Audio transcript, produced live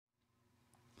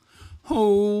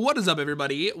Oh, what is up,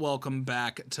 everybody? Welcome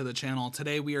back to the channel.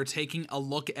 Today we are taking a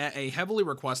look at a heavily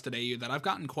requested AU that I've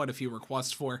gotten quite a few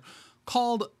requests for,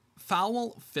 called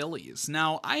Fillies.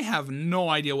 Now, I have no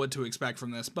idea what to expect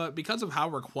from this, but because of how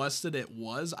requested it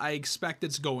was, I expect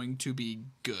it's going to be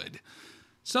good.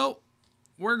 So,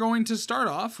 we're going to start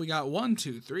off. We got 1,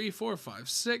 2, 3, 4, 5,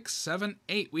 6, 7,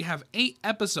 8. We have 8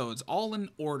 episodes, all in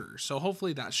order, so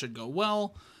hopefully that should go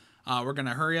well. We're going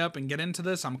to hurry up and get into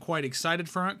this. I'm quite excited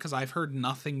for it because I've heard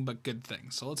nothing but good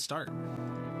things. So let's start.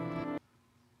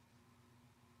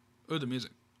 Ooh, the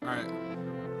music. All right.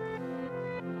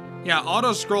 Yeah,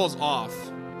 auto scrolls off.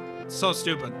 So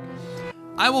stupid.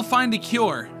 I will find a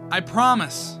cure. I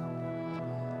promise.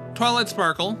 Twilight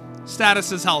Sparkle.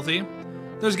 Status is healthy.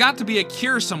 There's got to be a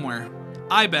cure somewhere.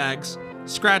 Eye bags.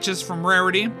 Scratches from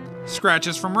rarity.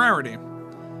 Scratches from rarity.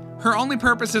 Her only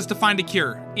purpose is to find a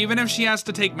cure, even if she has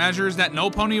to take measures that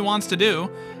no pony wants to do.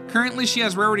 Currently, she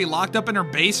has Rarity locked up in her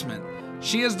basement.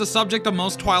 She is the subject of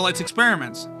most Twilight's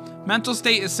experiments. Mental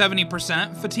state is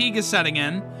 70%, fatigue is setting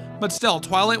in, but still,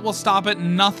 Twilight will stop at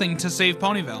nothing to save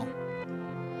Ponyville.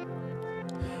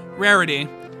 Rarity.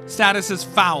 Status is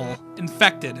foul,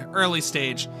 infected, early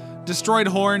stage. Destroyed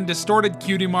horn, distorted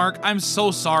cutie mark, I'm so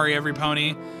sorry every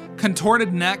pony.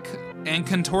 Contorted neck, and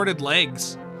contorted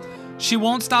legs. She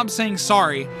won't stop saying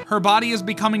sorry. Her body is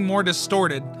becoming more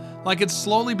distorted, like it's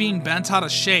slowly being bent out of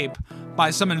shape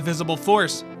by some invisible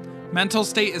force. Mental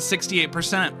state is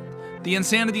 68%. The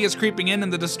insanity is creeping in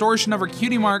and the distortion of her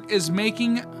cutie mark is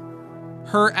making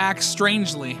her act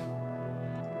strangely.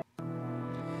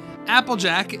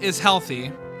 Applejack is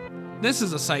healthy. This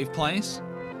is a safe place.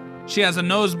 She has a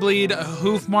nosebleed, a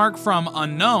hoof mark from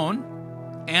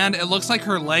unknown, and it looks like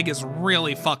her leg is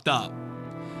really fucked up.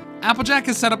 Applejack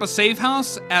has set up a safe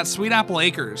house at Sweet Apple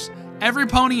Acres. Every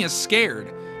pony is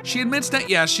scared. She admits that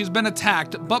yes, she's been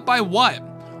attacked, but by what?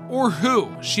 Or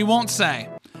who? She won't say.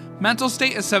 Mental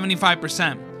state is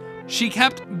 75%. She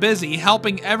kept busy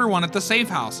helping everyone at the safe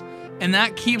house, and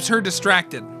that keeps her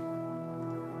distracted.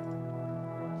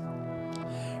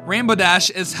 Rainbow Dash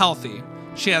is healthy.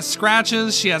 She has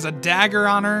scratches, she has a dagger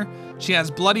on her, she has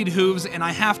bloodied hooves, and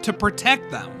I have to protect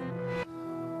them.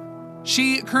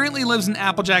 She currently lives in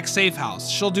Applejack's safe house.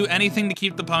 She'll do anything to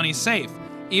keep the ponies safe,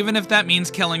 even if that means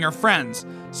killing her friends.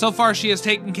 So far, she has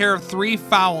taken care of 3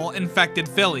 foul, infected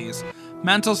fillies.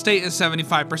 Mental state is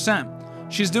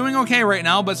 75%. She's doing okay right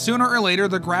now, but sooner or later,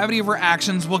 the gravity of her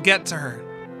actions will get to her.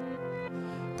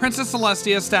 Princess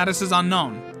Celestia's status is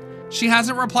unknown. She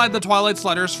hasn't replied to Twilight's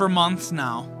letters for months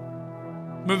now.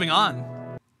 Moving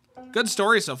on. Good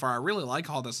story so far. I really like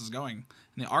how this is going,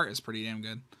 and the art is pretty damn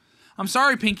good. I'm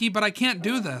sorry, Pinky, but I can't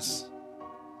do this.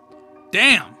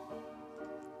 Damn.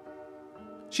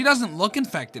 She doesn't look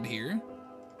infected here.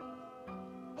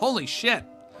 Holy shit.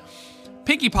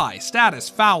 Pinkie Pie, status,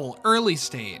 foul, early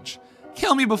stage.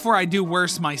 Kill me before I do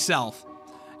worse myself.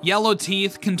 Yellow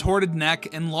teeth, contorted neck,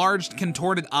 enlarged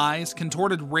contorted eyes,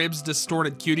 contorted ribs,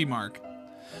 distorted cutie mark.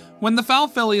 When the foul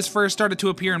fillies first started to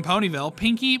appear in Ponyville,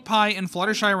 Pinkie Pie and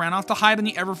Fluttershy ran off to hide in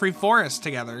the Everfree Forest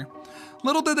together.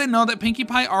 Little did they know that Pinkie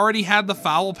Pie already had the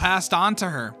foul passed on to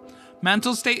her.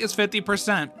 Mental state is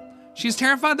 50%. She's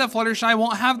terrified that Fluttershy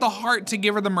won't have the heart to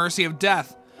give her the mercy of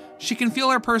death. She can feel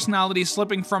her personality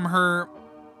slipping from her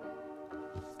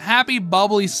happy,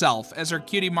 bubbly self as her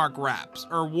cutie mark warps.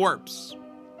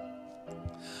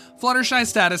 Fluttershy's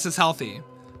status is healthy.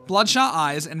 Bloodshot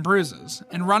eyes and bruises,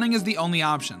 and running is the only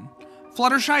option.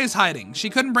 Fluttershy is hiding.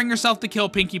 She couldn't bring herself to kill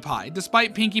Pinkie Pie,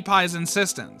 despite Pinkie Pie's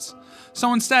insistence.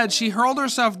 So instead, she hurled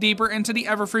herself deeper into the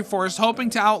Everfree Forest, hoping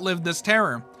to outlive this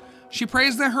terror. She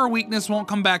prays that her weakness won't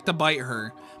come back to bite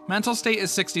her. Mental state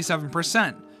is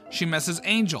 67%. She misses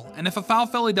Angel, and if a foul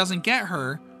filly doesn't get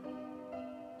her,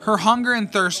 her hunger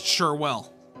and thirst sure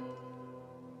will.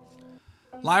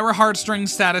 Lyra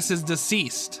Heartstring's status is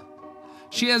deceased.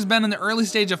 She has been in the early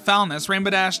stage of foulness. Rainbow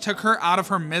Dash took her out of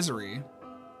her misery.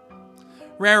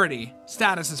 Rarity.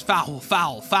 Status is foul,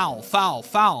 foul, foul, foul,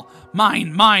 foul.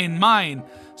 Mine, mine, mine.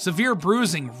 Severe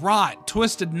bruising, rot,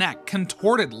 twisted neck,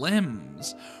 contorted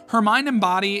limbs. Her mind and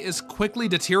body is quickly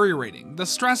deteriorating. The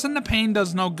stress and the pain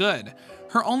does no good.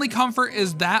 Her only comfort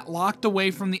is that locked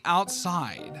away from the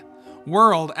outside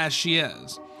world as she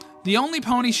is. The only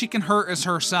pony she can hurt is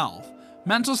herself.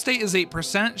 Mental state is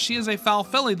 8%. She is a foul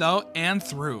filly though, and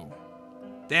through.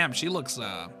 Damn, she looks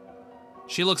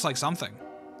like something.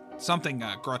 Something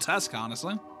grotesque,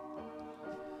 honestly.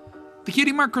 The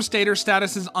cutie mark crustader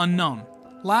status is unknown.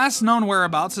 Last known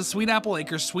whereabouts is Sweet Apple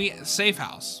Acres safe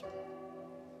house.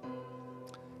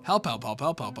 Help, help, help,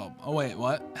 help, help, help. Oh wait,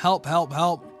 what? Help, help,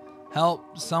 help.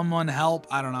 Help, someone help.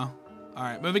 I don't know. All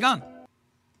right, moving on.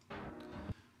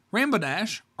 Rainbow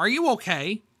Dash, are you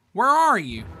okay? Where are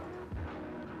you?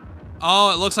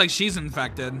 Oh, it looks like she's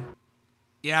infected.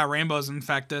 Yeah, Rainbow's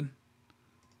infected.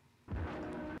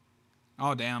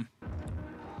 Oh, damn.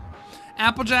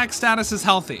 Applejack's status is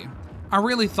healthy. I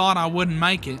really thought I wouldn't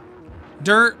make it.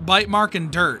 Dirt, bite mark,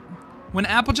 and dirt. When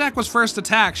Applejack was first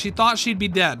attacked, she thought she'd be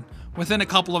dead within a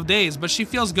couple of days, but she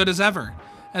feels good as ever.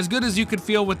 As good as you could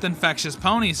feel with infectious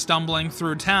ponies stumbling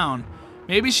through town.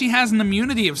 Maybe she has an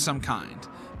immunity of some kind.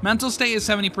 Mental state is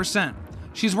 70%.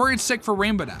 She's worried sick for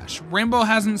Rainbow Dash. Rainbow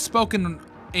hasn't spoken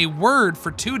a word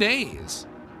for 2 days.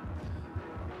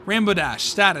 Rainbow Dash,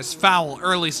 status, foul,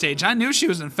 early stage. I knew she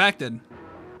was infected.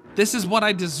 This is what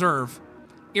I deserve.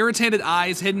 Irritated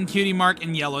eyes, hidden cutie mark,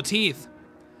 and yellow teeth.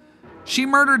 She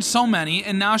murdered so many,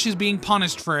 and now she's being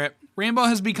punished for it. Rainbow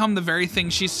has become the very thing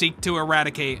she seeks to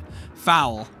eradicate.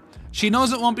 Foul. She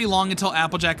knows it won't be long until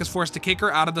Applejack is forced to kick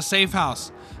her out of the safe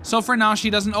house. So for now, she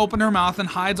doesn't open her mouth and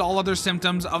hides all other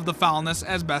symptoms of the foulness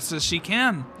as best as she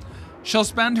can. She'll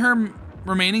spend her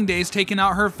remaining days taking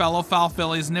out her fellow foul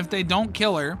fillies, and if they don't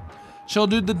kill her, she'll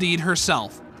do the deed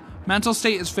herself. Mental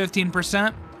state is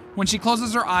 15%. When she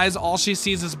closes her eyes, all she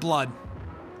sees is blood.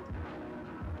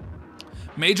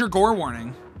 Major gore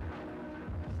warning.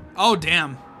 Oh,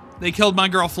 damn. They killed my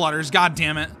girl Flutters. God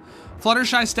damn it.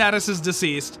 Fluttershy status is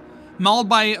deceased. Mauled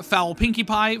by foul Pinkie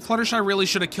Pie, Fluttershy really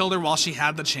should have killed her while she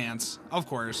had the chance. Of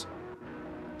course.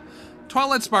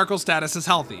 Twilight Sparkle status is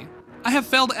healthy. I have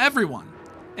failed everyone.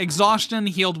 Exhaustion,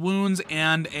 healed wounds,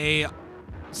 and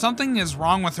something is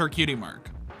wrong with her cutie mark.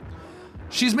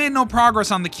 She's made no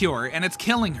progress on the cure, and it's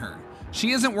killing her.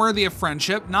 She isn't worthy of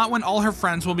friendship, not when all her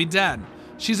friends will be dead.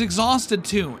 She's exhausted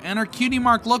too, and her cutie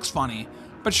mark looks funny,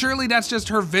 but surely that's just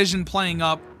her vision playing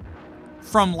up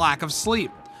from lack of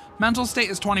sleep. Mental state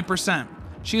is 20%.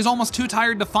 She is almost too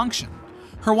tired to function.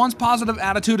 Her once positive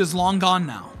attitude is long gone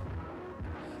now.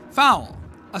 Foul.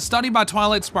 A study by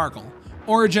Twilight Sparkle.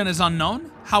 Origin is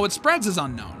unknown. How it spreads is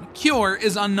unknown. Cure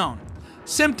is unknown.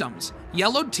 Symptoms.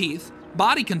 Yellowed teeth,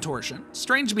 body contortion,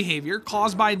 strange behavior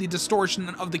caused by the distortion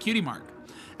of the cutie mark.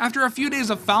 After a few days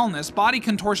of foulness, body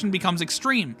contortion becomes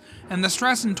extreme, and the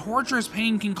stress and torturous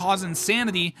pain can cause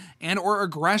insanity and/or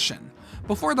aggression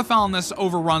before the foulness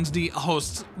overruns the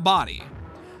host's body.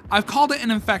 I've called it an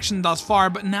infection thus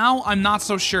far, but now I'm not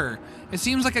so sure. It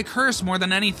seems like a curse more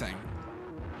than anything.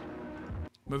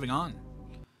 Moving on.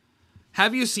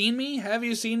 Have you seen me? Have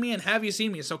you seen me? And have you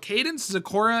seen me? So Cadence,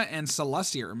 Zecora, and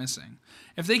Celestia are missing.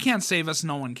 If they can't save us,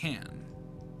 no one can.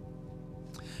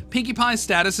 Pinkie Pie's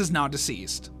status is now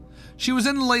deceased. She was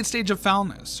in the late stage of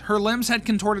foulness. Her limbs had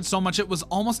contorted so much it was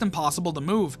almost impossible to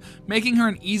move, making her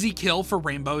an easy kill for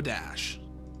Rainbow Dash.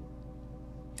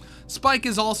 Spike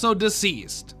is also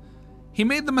deceased. He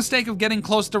made the mistake of getting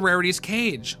close to Rarity's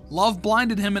cage. Love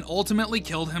blinded him and ultimately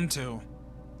killed him too.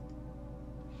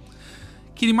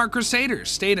 Cutie Mark Crusaders,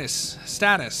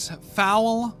 status,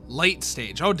 foul, late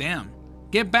stage. Oh damn.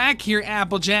 Get back here,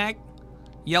 Applejack.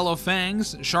 Yellow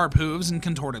fangs, sharp hooves, and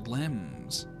contorted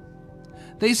limbs.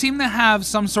 They seem to have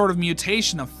some sort of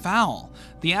mutation of foul.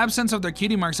 The absence of their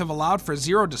cutie marks have allowed for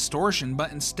zero distortion,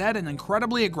 but instead an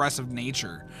incredibly aggressive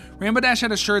nature. Rainbow Dash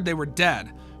had assured they were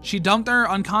dead. She dumped their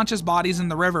unconscious bodies in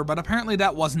the river, but apparently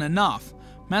that wasn't enough.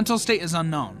 Mental state is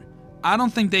unknown. I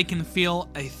don't think they can feel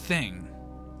a thing.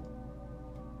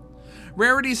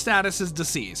 Rarity's status is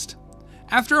deceased.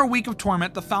 After a week of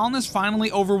torment, the foulness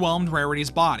finally overwhelmed Rarity's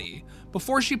body.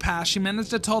 Before she passed, she managed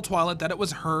to tell Twilight that it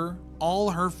was all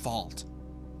her fault.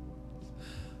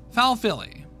 Foul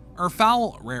Filly, or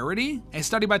Foul Rarity, a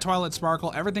study by Twilight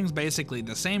Sparkle. Everything's basically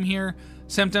the same here.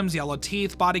 Symptoms, yellow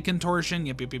teeth, body contortion,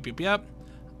 yep.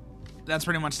 That's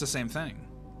pretty much the same thing.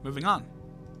 Moving on.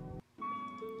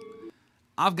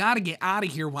 I've got to get out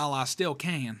of here while I still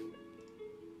can.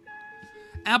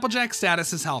 Applejack's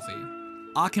status is healthy.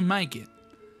 I can make it.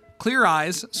 Clear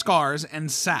eyes, scars,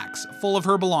 and sacks full of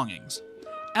her belongings.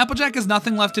 Applejack has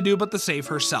nothing left to do but to save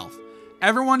herself.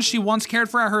 Everyone she once cared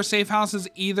for at her safe house is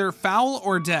either foul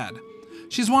or dead.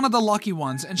 She's one of the lucky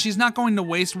ones, and she's not going to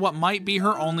waste what might be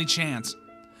her only chance.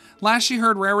 Last she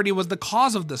heard, Rarity was the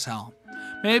cause of this hell.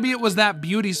 Maybe it was that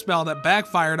beauty spell that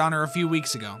backfired on her a few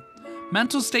weeks ago.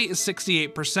 Mental state is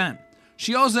 68%.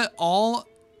 She owes it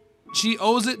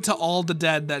to all the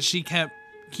dead that she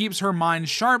keeps her mind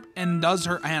sharp and does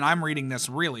her, and I'm reading this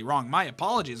really wrong. My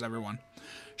apologies, everyone.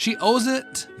 She owes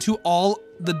it to all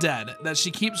the dead that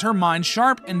she keeps her mind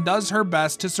sharp and does her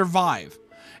best to survive.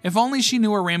 If only she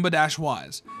knew where Rainbow Dash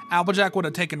was. Applejack would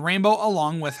have taken Rainbow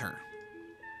along with her.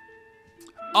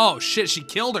 Oh shit, she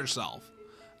killed herself.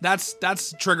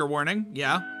 That's trigger warning.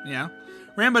 Yeah.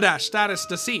 Rainbow Dash, status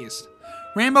deceased.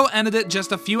 Rainbow ended it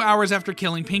just a few hours after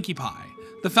killing Pinkie Pie.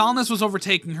 The foulness was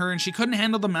overtaking her and she couldn't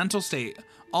handle the mental state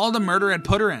all the murder had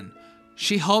put her in.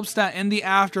 She hopes that in the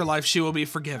afterlife she will be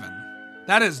forgiven.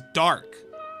 That is dark.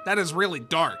 That is really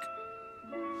dark.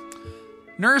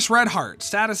 Nurse Redheart,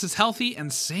 status is healthy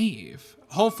and safe.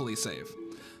 Hopefully safe.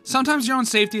 Sometimes your own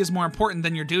safety is more important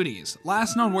than your duties.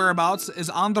 Last known whereabouts is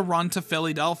on the run to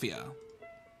Philadelphia.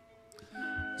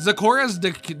 Zakora's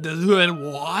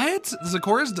what?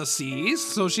 Zakora's deceased?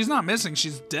 So she's not missing,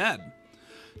 she's dead.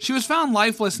 She was found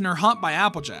lifeless in her hut by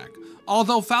Applejack.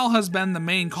 Although foul has been the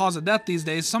main cause of death these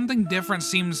days, something different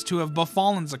seems to have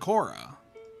befallen Zakora.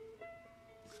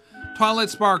 Twilight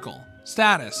Sparkle,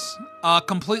 status, a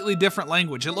completely different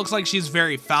language. It looks like she's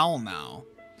very foul now.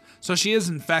 So she is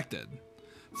infected.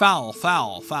 Foul,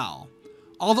 foul, foul.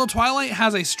 Although Twilight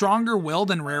has a stronger will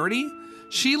than Rarity,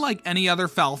 she, like any other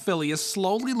foul filly, is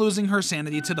slowly losing her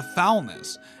sanity to the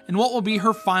foulness. In what will be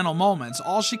her final moments,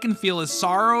 all she can feel is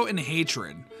sorrow and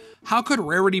hatred. How could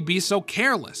Rarity be so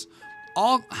careless?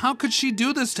 How could she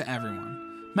do this to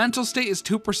everyone? Mental state is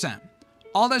 2%.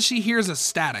 All that she hears is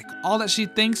static. All that she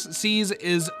sees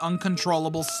is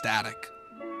uncontrollable static.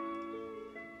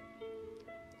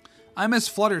 I miss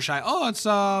Fluttershy. Oh,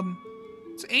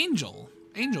 it's Angel.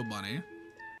 Angel Bunny.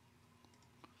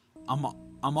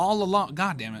 I'm all alone.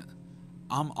 God damn it.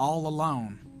 I'm all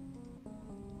alone.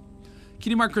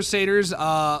 Cutie Mark Crusaders,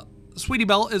 Sweetie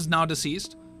Belle is now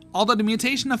deceased. Although the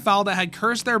mutation of foul that had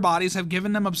cursed their bodies have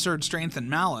given them absurd strength and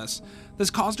malice, this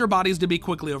caused their bodies to be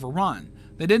quickly overrun.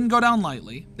 They didn't go down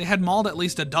lightly. They had mauled at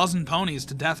least a dozen ponies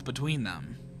to death between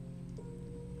them.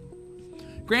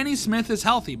 Granny Smith is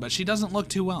healthy, but she doesn't look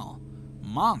too well.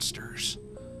 Monsters.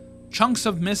 Chunks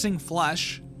of missing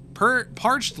flesh,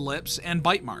 parched lips, and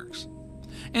bite marks.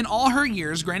 In all her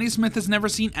years, Granny Smith has never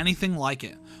seen anything like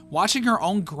it. Watching her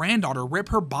own granddaughter rip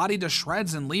her body to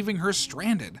shreds and leaving her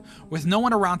stranded, with no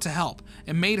one around to help,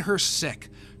 it made her sick.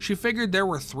 She figured there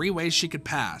were 3 ways she could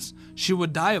pass. She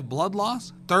would die of blood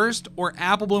loss, thirst, or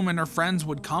Applebloom and her friends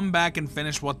would come back and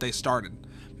finish what they started.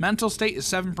 Mental state is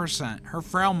 7%. Her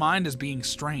frail mind is being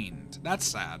strained. That's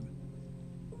sad.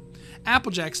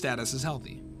 Applejack's status is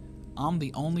healthy. I'm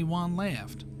the only one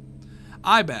left.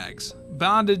 Eye bags,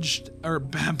 bandaged,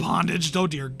 oh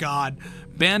dear God,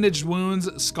 bandaged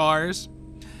wounds, scars.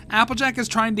 Applejack is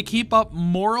trying to keep up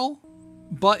moral,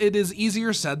 but it is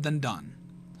easier said than done.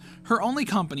 Her only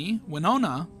company,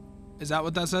 Winona, is that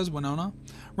what that says, Winona?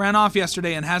 Ran off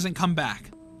yesterday and hasn't come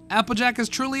back. Applejack is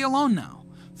truly alone now.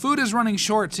 Food is running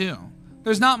short too.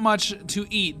 There's not much to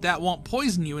eat that won't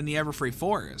poison you in the Everfree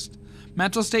Forest.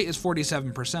 Mental state is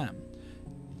 47%.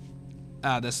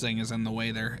 This thing is in the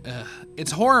way there.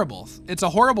 It's horrible. It's a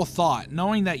horrible thought,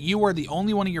 knowing that you are the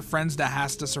only one of your friends that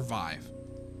has to survive.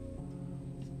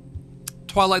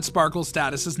 Twilight Sparkle's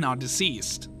status is now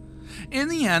deceased. In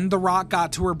the end, the rock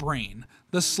got to her brain.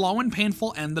 The slow and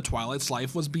painful end to Twilight's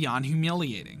life was beyond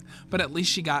humiliating, but at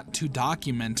least she got to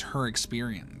document her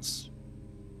experience.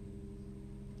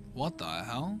 What the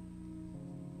hell?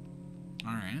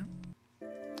 Alright.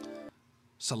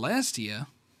 Celestia?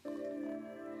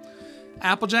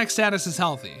 Applejack's status is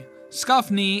healthy. Scuffed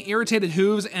knee, irritated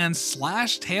hooves, and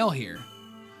slashed tail here.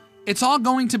 It's all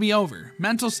going to be over.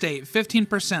 Mental state,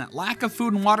 15%. Lack of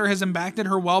food and water has impacted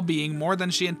her well-being more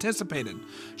than she anticipated.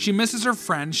 She misses her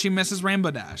friend, she misses Rainbow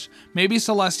Dash. Maybe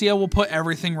Celestia will put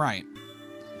everything right.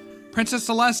 Princess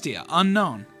Celestia,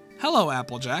 unknown. Hello,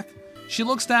 Applejack. She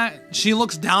looks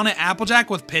down at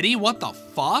Applejack with pity? What the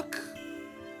fuck?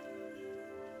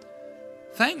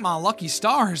 Thank my lucky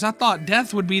stars, I thought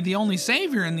death would be the only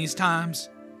savior in these times.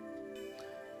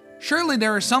 Surely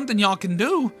there is something y'all can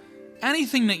do.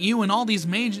 Anything that you and all these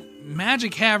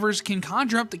magic havers can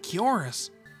conjure up to cure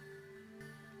us.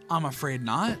 I'm afraid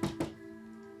not.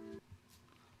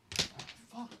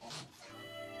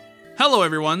 Hello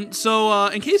everyone, so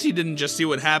in case you didn't just see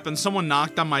what happened, someone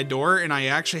knocked on my door and I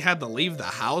actually had to leave the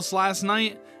house last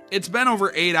night. It's been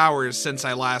over 8 hours since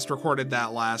I last recorded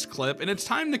that last clip, and it's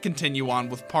time to continue on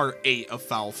with part 8 of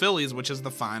Foul Fillies, which is the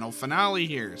final finale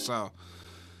here, so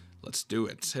let's do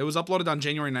it. It was uploaded on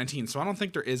January 19th, so I don't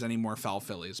think there is any more Foul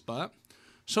Fillies, but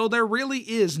so there really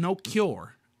is no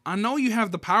cure. I know you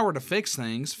have the power to fix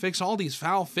things, fix all these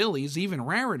Foul Fillies, even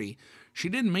Rarity. She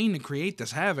didn't mean to create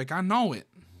this havoc, I know it.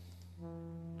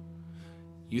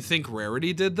 You think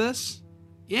Rarity did this?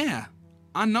 Yeah,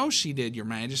 I know she did, Your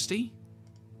Majesty.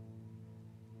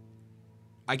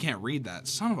 I can't read that.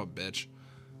 Son of a bitch.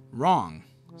 Wrong.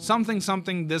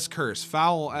 Something this curse,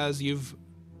 foul as you've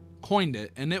coined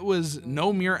it, and it was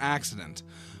no mere accident.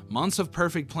 Months of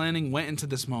perfect planning went into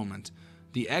this moment.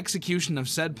 The execution of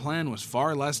said plan was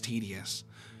far less tedious.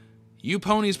 You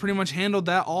ponies pretty much handled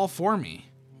that all for me.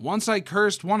 Once I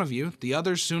cursed one of you, the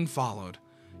others soon followed.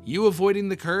 You avoiding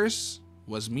the curse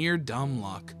was mere dumb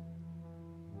luck.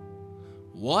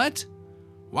 What?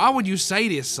 Why would you say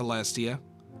this, Celestia?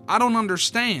 I don't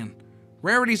understand.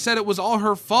 Rarity said it was all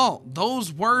her fault.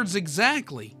 Those words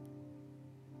exactly.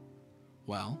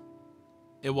 Well,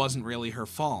 it wasn't really her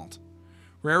fault.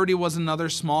 Rarity was another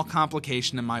small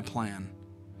complication in my plan.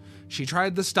 She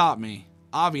tried to stop me.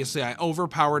 Obviously, I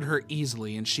overpowered her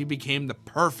easily, and she became the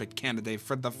perfect candidate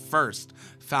for the first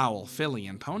foul filly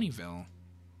in Ponyville.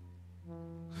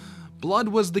 Blood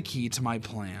was the key to my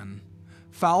plan.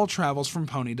 Foul travels from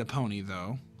pony to pony,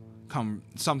 though. Come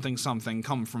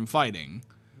from fighting.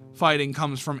 Fighting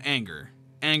comes from anger.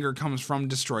 Anger comes from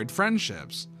destroyed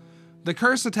friendships. The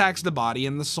curse attacks the body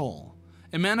and the soul.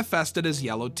 It manifested as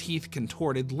yellow teeth,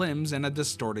 contorted limbs, and a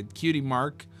distorted cutie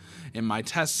mark in my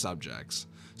test subjects.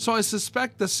 So I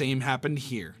suspect the same happened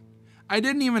here. I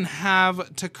didn't even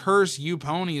have to curse you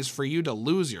ponies for you to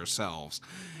lose yourselves.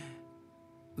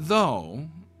 Though,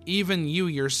 even you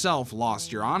yourself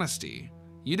lost your honesty.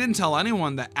 You didn't tell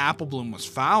anyone that Apple Bloom was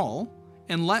foul,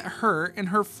 and let her and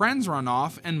her friends run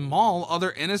off and maul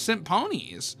other innocent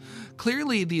ponies.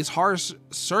 Clearly, these harsh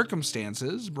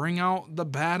circumstances bring out the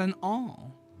bad in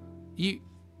all. You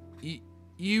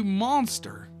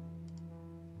monster.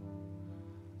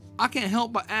 I can't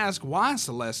help but ask why,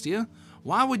 Celestia?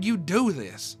 Why would you do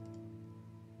this?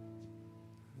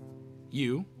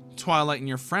 You, Twilight, and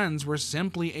your friends were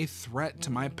simply a threat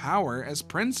to my power as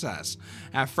princess.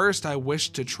 At first, I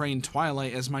wished to train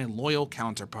Twilight as my loyal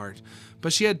counterpart,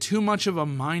 but she had too much of a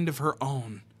mind of her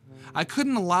own. I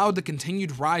couldn't allow the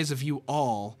continued rise of you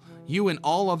and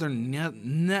all other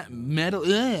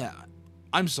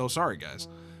I'm so sorry, guys.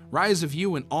 Rise of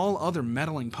you and all other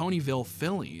meddling Ponyville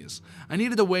fillies. I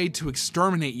needed a way to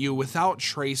exterminate you without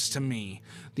trace to me.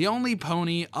 The only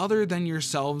pony other than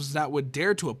yourselves that would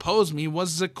dare to oppose me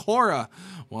was Zecora.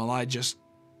 Well, I just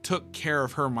took care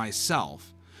of her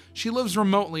myself. She lives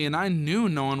remotely, and I knew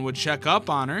no one would check up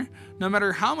on her. No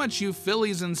matter how much you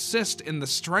fillies insist in the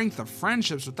strength of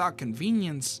friendships without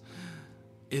convenience,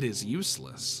 it is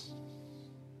useless.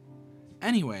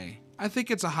 Anyway, I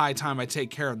think it's a high time I take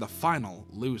care of the final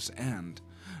loose end.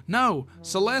 No,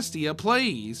 Celestia,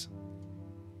 please.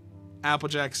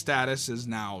 Applejack's status is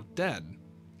now dead.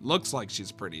 Looks like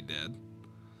she's pretty dead.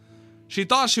 She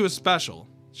thought she was special.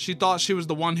 She thought she was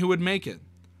the one who would make it.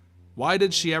 Why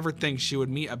did she ever think she would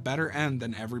meet a better end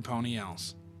than every pony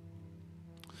else?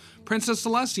 Princess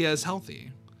Celestia is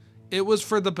healthy. It was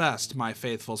for the best, my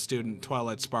faithful student,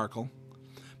 Twilight Sparkle.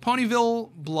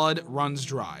 Ponyville blood runs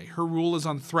dry. Her rule is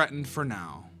unthreatened for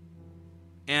now.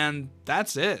 And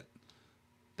that's it.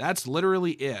 That's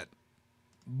literally it.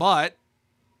 But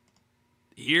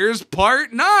here's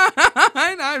part 9.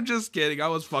 I'm just kidding. I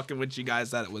was fucking with you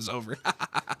guys that it was over.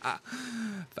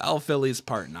 Foul Fillies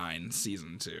part 9,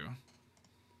 season 2.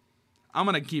 I'm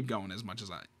going to keep going as much as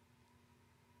I...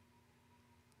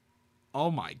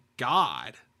 Oh my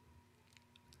god.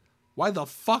 Why the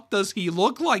fuck does he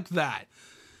look like that?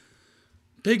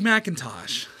 Big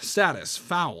Macintosh. Status,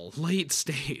 foul, late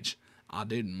stage. I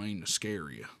didn't mean to scare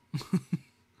you.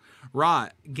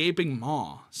 Rot, gaping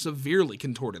maw, severely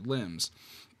contorted limbs.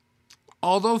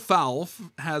 Although foul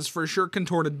has for sure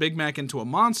contorted Big Mac into a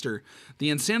monster, the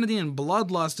insanity and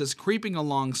bloodlust is creeping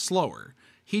along slower.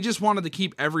 He just wanted to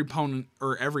keep every pony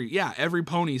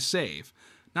safe.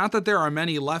 Not that there are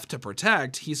many left to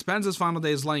protect, he spends his final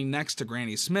days laying next to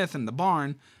Granny Smith in the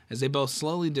barn as they both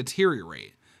slowly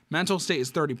deteriorate. Mental state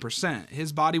is 30%.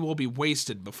 His body will be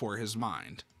wasted before his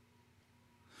mind.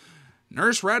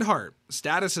 Nurse Redheart.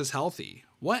 Status is healthy.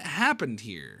 What happened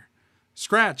here?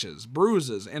 Scratches,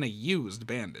 bruises, and a used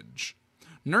bandage.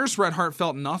 Nurse Redheart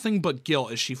felt nothing but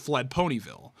guilt as she fled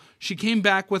Ponyville. She came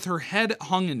back with her head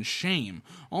hung in shame,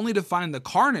 only to find the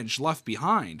carnage left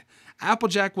behind.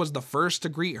 Applejack was the first to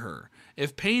greet her,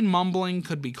 if pain mumbling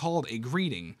could be called a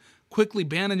greeting. Quickly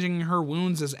bandaging her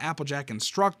wounds as Applejack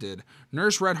instructed,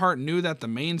 Nurse Redheart knew that the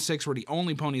main 6 were the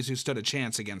only ponies who stood a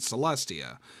chance against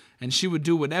Celestia, and she would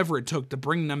do whatever it took to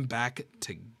bring them back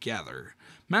together.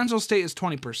 Mental state is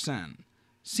 20%.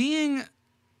 Seeing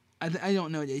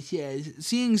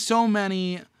so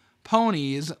many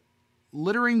ponies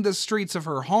littering the streets of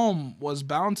her home was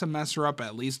bound to mess her up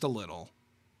at least a little.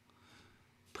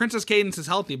 Princess Cadance is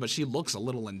healthy, but she looks a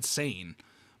little insane.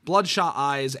 Bloodshot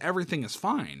eyes, everything is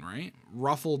fine, right?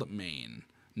 Ruffled mane.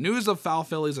 News of foul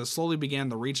fillies as slowly began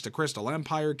to reach the Crystal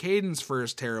Empire. Cadance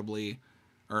frets terribly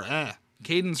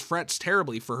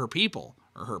for her people,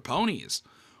 or her ponies.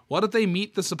 What if they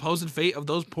meet the supposed fate of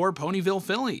those poor Ponyville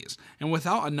Fillies? And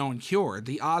without a known cure,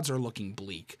 the odds are looking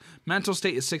bleak. Mental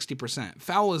state is 60%.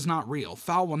 Foul is not real.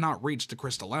 Foul will not reach the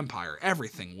Crystal Empire.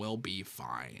 Everything will be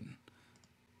fine.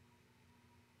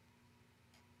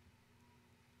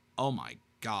 Oh my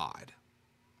God.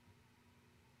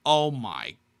 Oh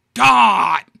my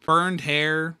God! Burned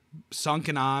hair,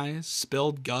 sunken eyes,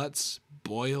 spilled guts,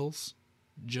 boils.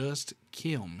 Just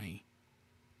kill me.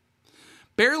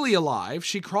 Barely alive,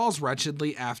 she crawls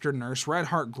wretchedly after Nurse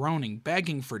Redheart, groaning,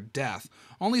 begging for death.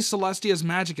 Only Celestia's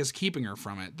magic is keeping her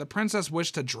from it. The princess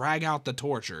wished to drag out the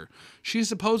torture. She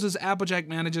supposes Applejack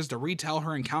manages to retell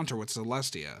her encounter with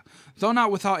Celestia, though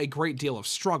not without a great deal of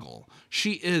struggle.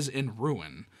 She is in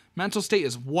ruin. Mental state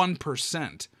is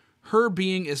 1%. Her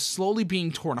being is slowly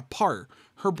being torn apart.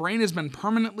 Her brain has been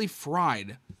permanently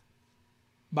fried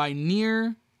by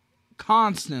near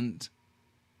constant,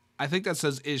 I think that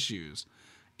says issues.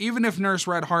 Even if Nurse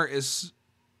Redheart is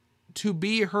to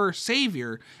be her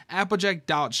savior, Applejack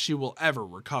doubts she will ever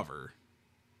recover.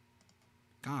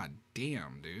 God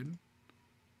damn, dude.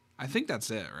 I think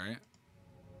that's it, right?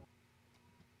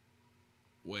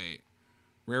 Wait.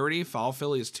 Rarity, Foul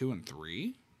Filly is 2 and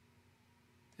 3?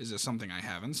 Is this something I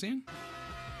haven't seen?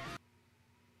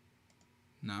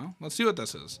 No? Let's see what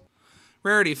this is.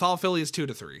 Rarity, Foul Filly is 2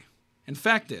 to 3.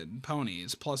 Infected,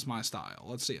 ponies, plus my style.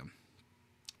 Let's see them.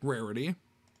 Rarity.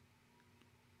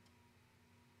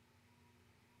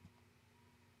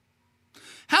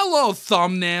 Hello,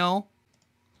 thumbnail.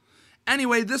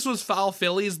 Anyway, this was Foul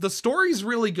Fillies. The story's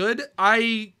really good.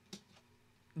 I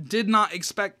did not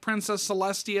expect Princess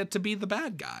Celestia to be the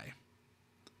bad guy.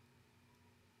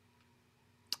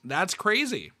 That's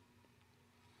crazy.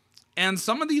 And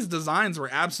some of these designs were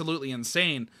absolutely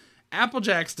insane.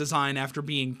 Applejack's design, after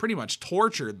being pretty much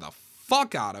tortured the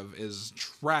fuck out of, is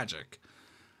tragic.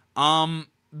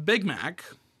 Big Mac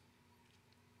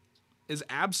is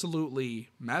absolutely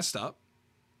messed up.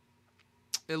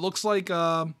 It looks like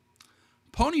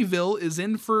Ponyville is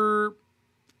in for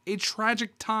a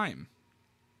tragic time.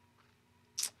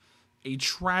 A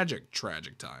tragic,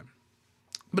 tragic time.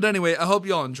 But anyway, I hope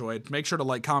you all enjoyed. Make sure to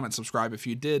like, comment, subscribe if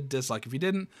you did, dislike if you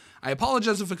didn't. I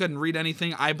apologize if I couldn't read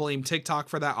anything. I blame TikTok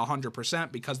for that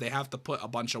 100% because they have to put a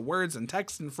bunch of words and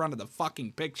text in front of the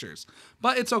fucking pictures.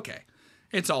 But it's okay.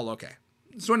 It's all okay.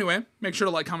 So anyway, make sure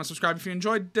to like, comment, subscribe if you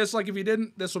enjoyed. Dislike if you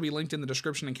didn't. This will be linked in the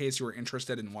description in case you were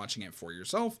interested in watching it for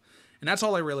yourself. And that's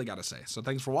all I really got to say. So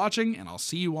thanks for watching, and I'll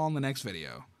see you all in the next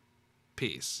video.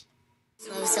 Peace.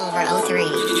 Slow Silver 03.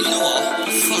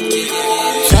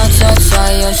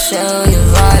 Your show, you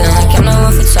violent. I'm not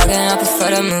one for talking, I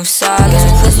prefer to move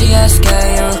silent. Pussy ass girl,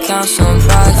 you count some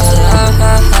pride. I said, ha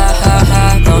ha ha ha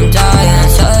ha, don't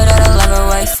die. Tell her that I love her,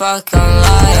 wait, fuck, I'm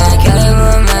lying. Get it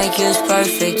will make you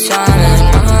perfect timing.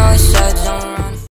 Mama always said, don't